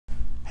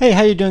Hey,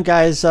 how you doing,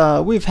 guys?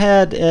 We've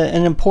had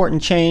an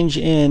important change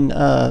in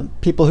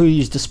people who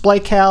use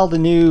DisplayCal. The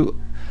new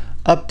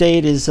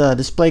update is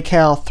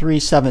DisplayCal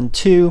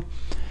 3.7.2,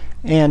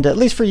 and at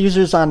least for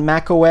users on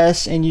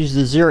macOS and use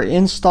the Zero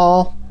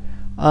install,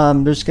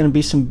 there's going to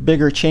be some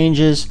bigger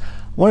changes.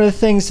 One of the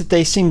things that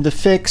they seem to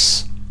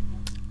fix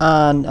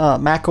on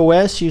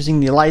macOS using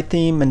the light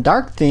theme and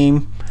dark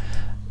theme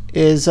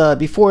is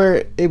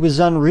before it was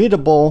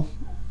unreadable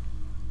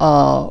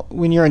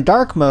when you're in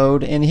dark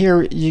mode, and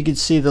here you can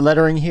see the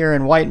lettering here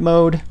in white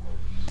mode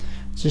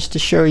just to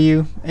show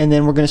you, and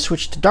then we're going to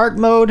switch to dark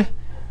mode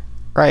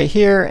right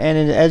here,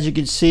 and as you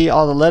can see,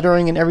 all the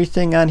lettering and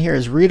everything on here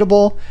is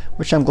readable,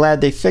 which I'm glad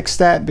they fixed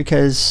that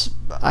because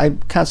I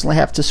constantly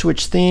have to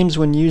switch themes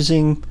when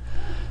using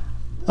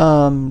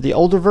the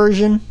older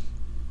version.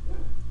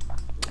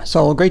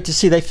 So great to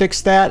see they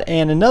fixed that.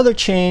 And another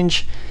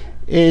change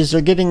is they're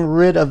getting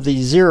rid of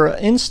the zero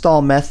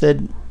install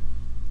method.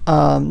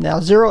 Now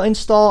zero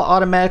install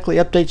automatically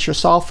updates your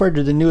software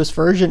to the newest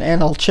version,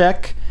 and I'll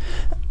check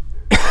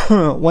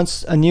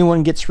once a new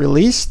one gets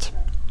released.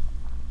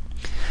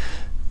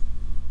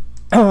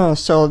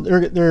 So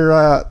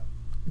they're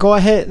going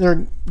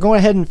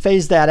ahead and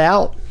phase that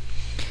out,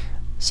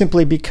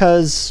 simply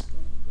because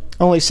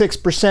only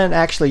 6%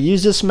 actually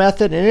use this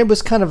method, and it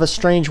was kind of a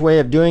strange way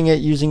of doing it,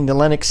 using the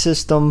Linux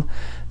system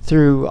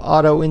through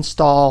auto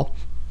install.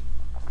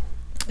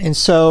 And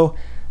so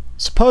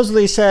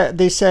supposedly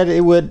they said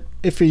it would,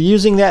 if you're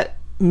using that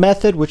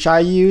method, which I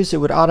use, it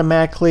would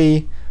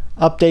automatically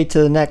update to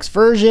the next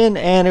version,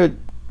 and it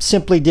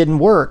simply didn't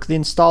work. The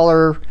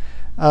installer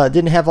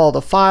didn't have all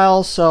the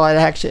files, so I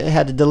actually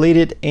had to delete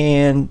it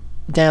and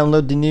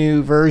download the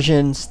new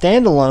version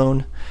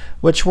standalone,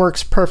 which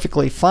works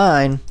perfectly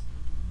fine.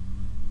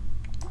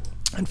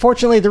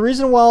 Unfortunately, the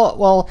reason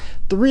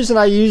the reason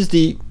I use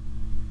the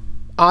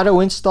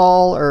auto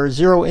install or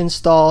zero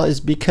install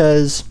is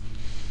because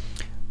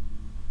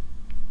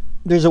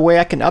there's a way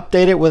I can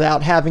update it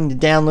without having to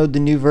download the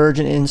new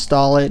version,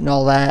 install it, and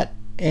all that,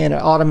 and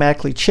it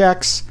automatically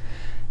checks.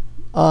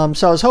 So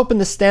I was hoping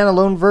the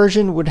standalone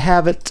version would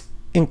have it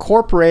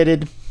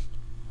incorporated.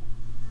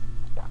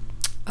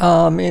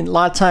 And a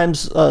lot of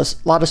times, a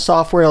lot of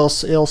software it'll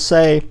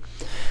say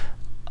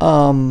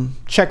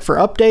check for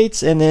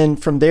updates, and then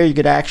from there you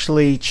could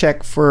actually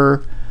check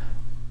for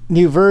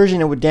new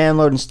version. It would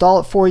download and install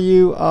it for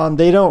you.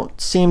 They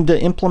don't seem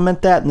to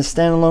implement that in the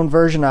standalone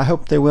version. I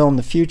hope they will in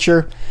the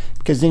future,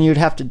 because then you'd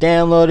have to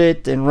download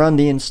it and run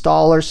the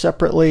installer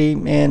separately,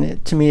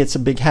 and to me it's a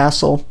big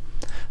hassle.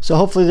 So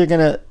hopefully they're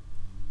gonna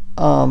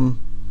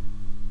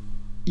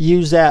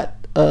use that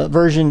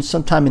version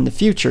sometime in the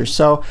future.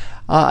 So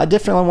I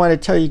definitely want to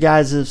tell you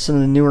guys of some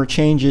of the newer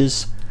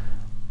changes,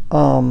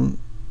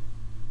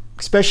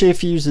 especially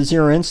if you use the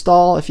zero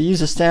install. If you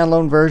use a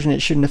standalone version,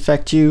 it shouldn't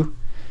affect you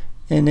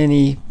in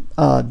any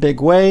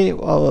big way,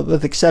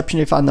 with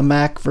exception if on the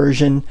Mac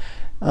version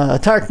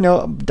dark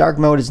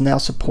mode is now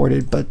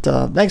supported. But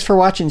thanks for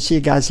watching. See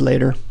you guys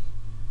later.